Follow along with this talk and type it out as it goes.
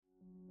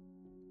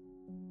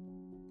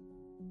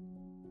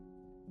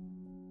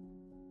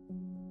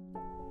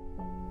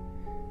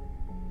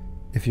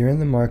If you're in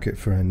the market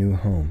for a new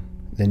home,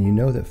 then you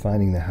know that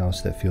finding the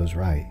house that feels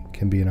right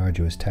can be an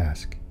arduous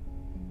task.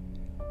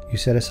 You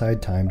set aside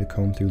time to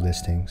comb through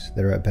listings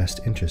that are at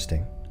best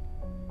interesting.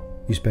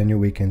 You spend your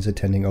weekends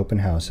attending open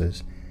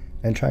houses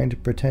and trying to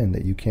pretend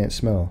that you can't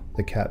smell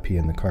the cat pee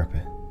in the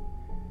carpet.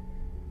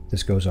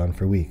 This goes on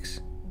for weeks,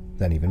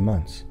 then even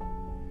months.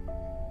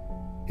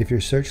 If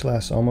your search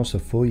lasts almost a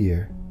full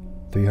year,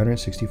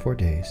 364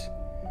 days,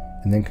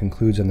 and then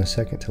concludes on the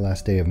second to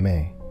last day of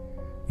May,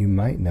 you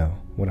might know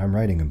what I'm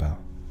writing about.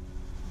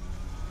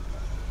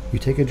 You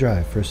take a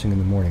drive first thing in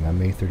the morning on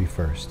May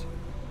 31st.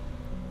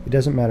 It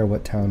doesn't matter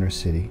what town or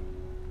city,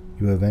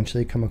 you will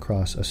eventually come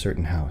across a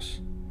certain house.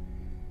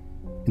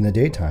 In the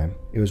daytime,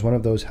 it was one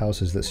of those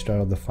houses that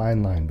straddled the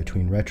fine line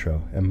between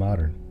retro and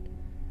modern.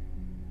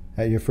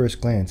 At your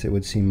first glance, it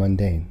would seem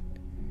mundane.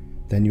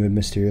 Then you would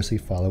mysteriously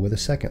follow with a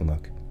second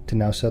look, to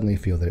now suddenly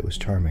feel that it was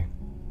charming.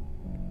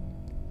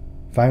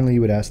 Finally,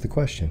 you would ask the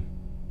question,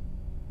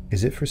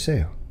 is it for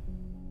sale?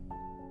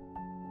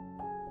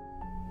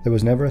 There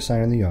was never a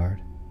sign in the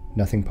yard,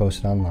 nothing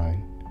posted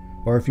online,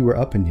 or if you were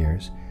up in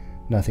years,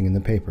 nothing in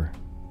the paper.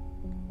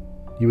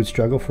 You would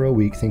struggle for a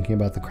week thinking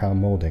about the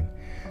crown molding,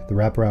 the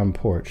wraparound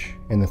porch,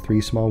 and the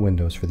 3 small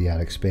windows for the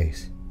attic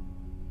space.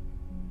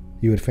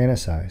 You would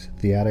fantasize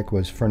the attic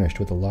was furnished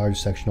with a large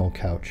sectional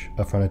couch,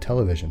 a front of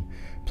television,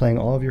 playing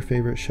all of your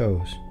favorite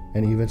shows,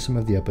 and even some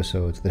of the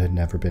episodes that had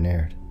never been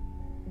aired.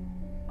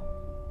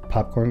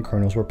 Popcorn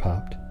kernels were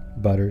popped,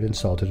 buttered and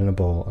salted in a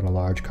bowl on a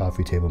large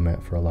coffee table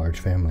meant for a large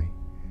family.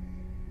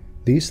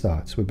 These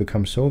thoughts would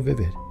become so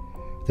vivid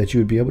that you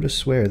would be able to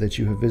swear that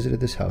you have visited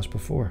this house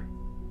before.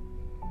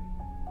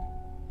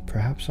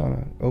 Perhaps on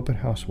an open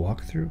house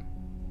walkthrough,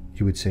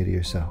 you would say to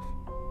yourself.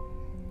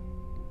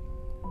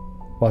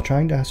 While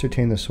trying to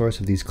ascertain the source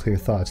of these clear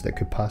thoughts that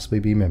could possibly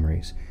be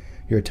memories,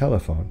 your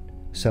telephone,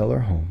 cell or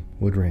home,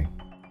 would ring.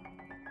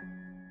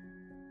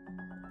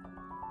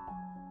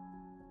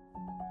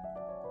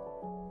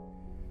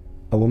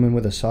 A woman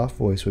with a soft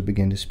voice would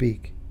begin to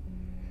speak.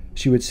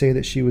 She would say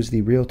that she was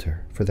the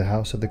realtor for the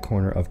house at the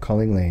corner of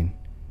Culling Lane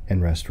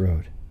and Rest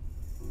Road.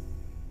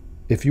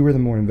 If you were the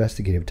more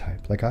investigative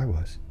type, like I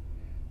was,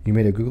 you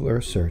made a Google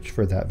Earth search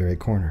for that very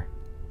corner.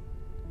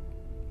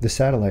 The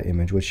satellite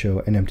image would show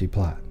an empty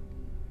plot.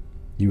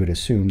 You would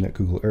assume that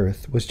Google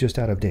Earth was just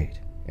out of date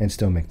and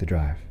still make the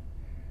drive.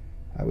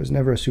 I was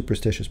never a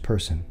superstitious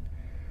person,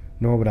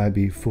 nor would I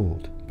be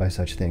fooled by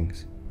such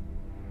things.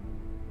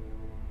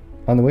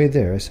 On the way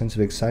there, a sense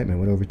of excitement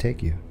would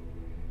overtake you.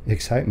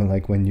 Excitement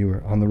like when you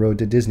were on the road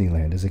to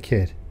Disneyland as a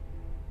kid.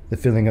 The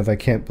feeling of I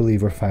can't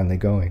believe we're finally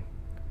going.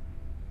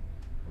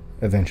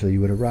 Eventually you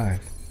would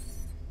arrive.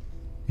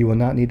 You will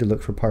not need to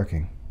look for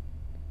parking.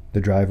 The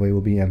driveway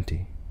will be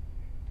empty.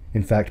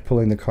 In fact,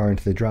 pulling the car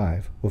into the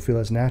drive will feel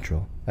as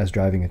natural as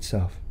driving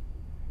itself.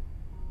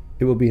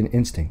 It will be an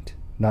instinct,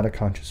 not a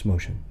conscious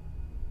motion.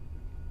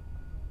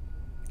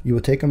 You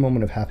will take a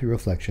moment of happy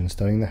reflection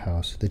studying the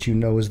house that you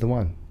know is the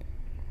one.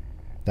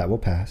 That will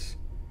pass,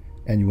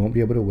 and you won't be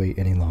able to wait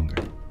any longer.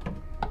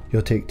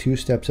 You'll take 2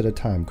 steps at a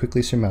time,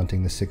 quickly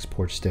surmounting the 6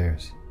 porch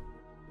stairs.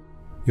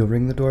 You'll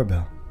ring the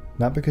doorbell,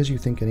 not because you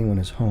think anyone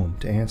is home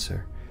to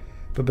answer,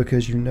 but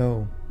because you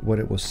know what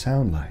it will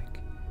sound like,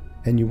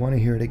 and you want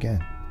to hear it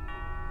again.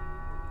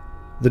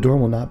 The door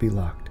will not be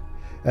locked.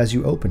 As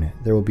you open it,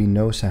 there will be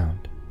no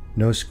sound,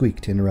 no squeak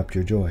to interrupt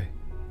your joy.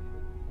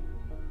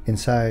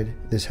 Inside,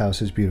 this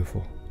house is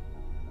beautiful.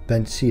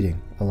 Bench seating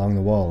along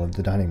the wall of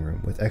the dining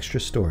room with extra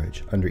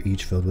storage under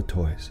each filled with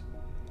toys.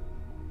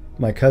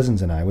 My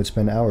cousins and I would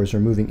spend hours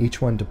removing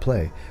each one to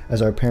play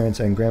as our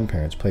parents and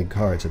grandparents played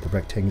cards at the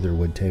rectangular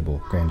wood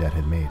table Granddad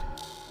had made.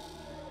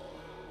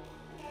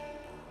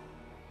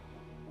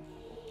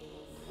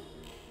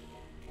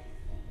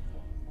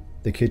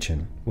 The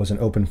kitchen was an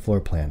open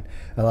floor plan,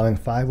 allowing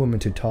 5 women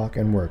to talk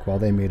and work while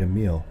they made a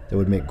meal that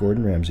would make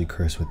Gordon Ramsay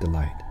curse with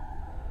delight.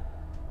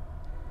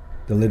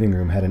 The living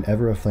room had an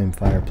ever-aflame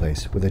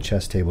fireplace with a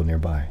chess table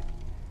nearby.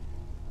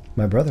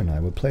 My brother and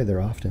I would play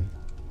there often.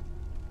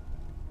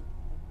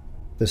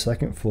 The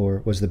second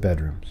floor was the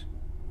bedrooms,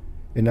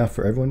 enough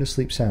for everyone to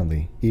sleep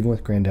soundly, even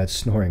with Granddad's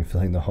snoring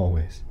filling the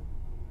hallways.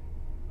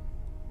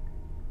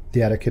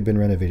 The attic had been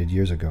renovated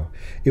years ago.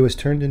 It was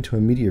turned into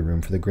a media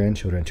room for the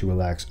grandchildren to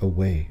relax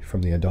away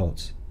from the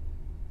adults.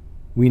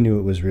 We knew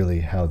it was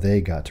really how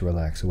they got to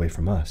relax away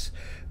from us,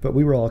 but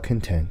we were all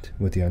content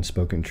with the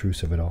unspoken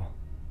truce of it all.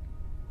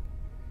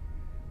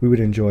 We would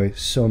enjoy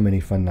so many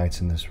fun nights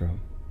in this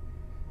room.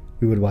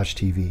 We would watch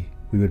TV.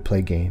 We would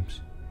play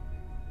games.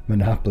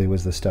 Monopoly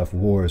was the stuff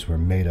wars were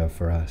made of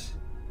for us.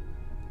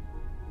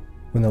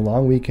 When the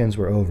long weekends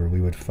were over, we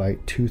would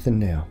fight tooth and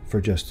nail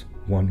for just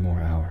 1 more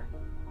hour.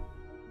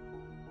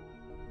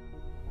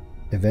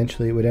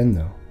 Eventually it would end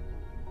though.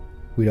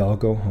 We'd all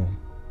go home,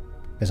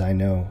 as I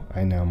know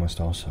I now must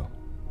also.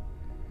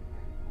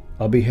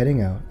 I'll be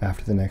heading out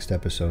after the next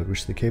episode,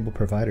 which the cable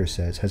provider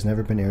says has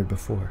never been aired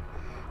before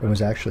and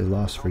was actually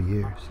lost for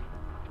years.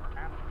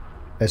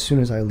 As soon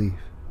as I leave,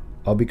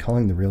 I'll be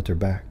calling the realtor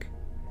back.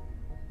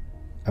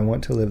 I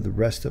want to live the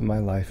rest of my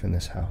life in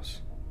this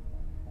house.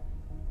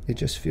 It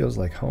just feels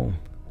like home.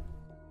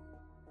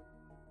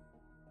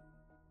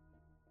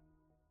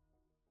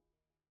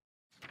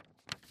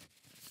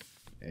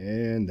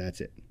 And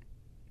that's it.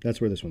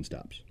 That's where this one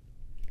stops.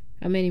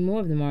 How many more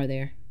of them are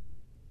there?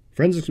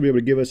 Forensics will be able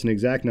to give us an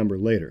exact number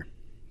later,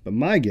 but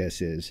my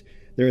guess is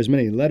there are as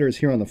many letters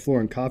here on the floor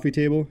and coffee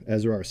table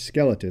as there are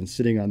skeletons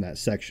sitting on that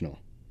sectional.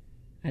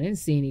 I didn't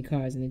see any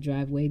cars in the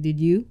driveway, did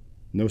you?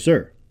 No,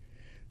 sir.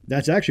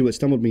 That's actually what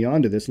stumbled me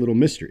onto this little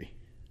mystery.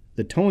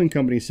 The towing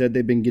company said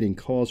they've been getting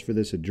calls for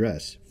this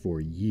address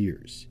for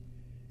years.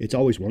 It's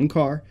always one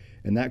car,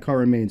 and that car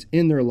remains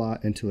in their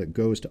lot until it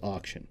goes to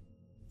auction.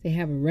 They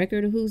have a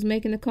record of who's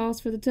making the calls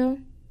for the tow?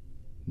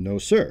 No,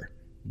 sir,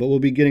 but we'll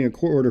be getting a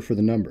court order for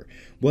the number.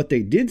 What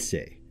they did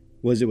say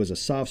was it was a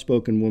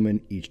soft-spoken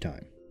woman each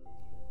time.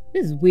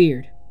 This is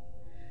weird.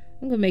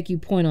 I'm gonna make you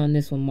point on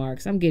this one,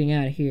 Marks. I'm getting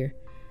out of here.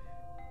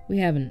 We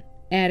have an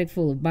attic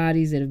full of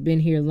bodies that have been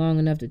here long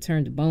enough to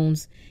turn to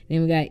bones.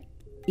 Then we got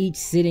each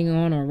sitting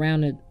on or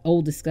around an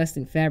old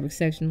disgusting fabric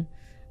sectional.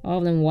 All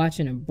of them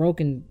watching a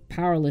broken,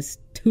 powerless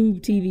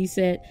tube TV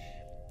set.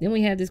 Then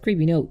we have this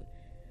creepy note.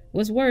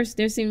 What's worse,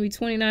 there seem to be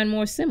 29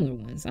 more similar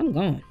ones. I'm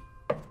gone.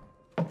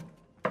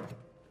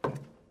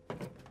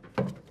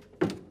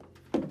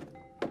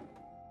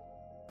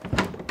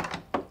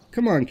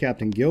 Come on,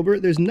 Captain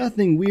Gilbert. There's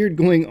nothing weird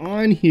going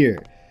on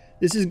here.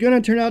 This is gonna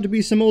turn out to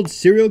be some old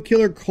serial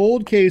killer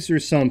cold case or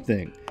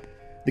something.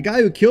 The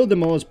guy who killed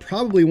them all is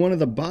probably one of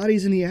the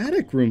bodies in the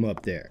attic room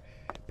up there.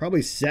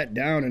 Probably sat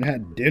down and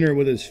had dinner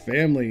with his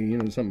family,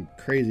 something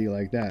crazy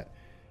like that.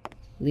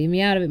 Leave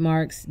me out of it,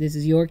 Marks. This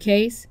is your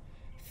case.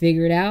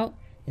 Figure it out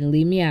and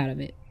leave me out of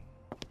it.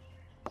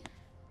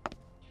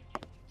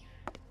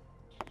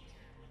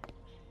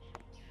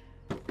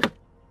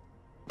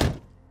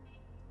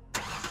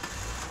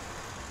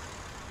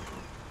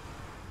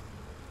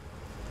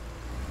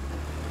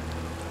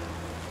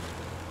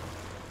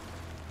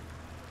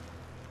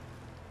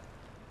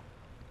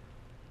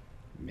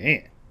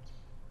 Man,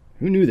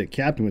 who knew the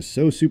captain was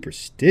so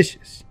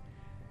superstitious?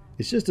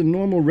 It's just a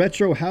normal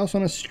retro house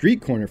on a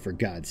street corner, for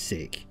God's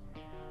sake.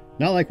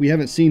 Not like we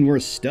haven't seen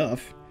worse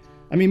stuff.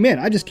 I mean, man,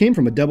 I just came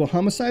from a double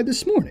homicide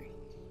this morning.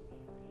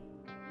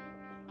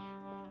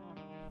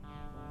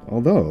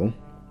 Although,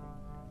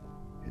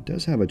 it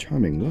does have a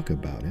charming look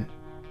about it.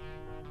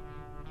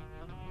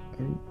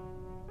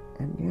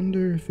 I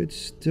wonder if it's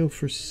still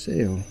for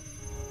sale.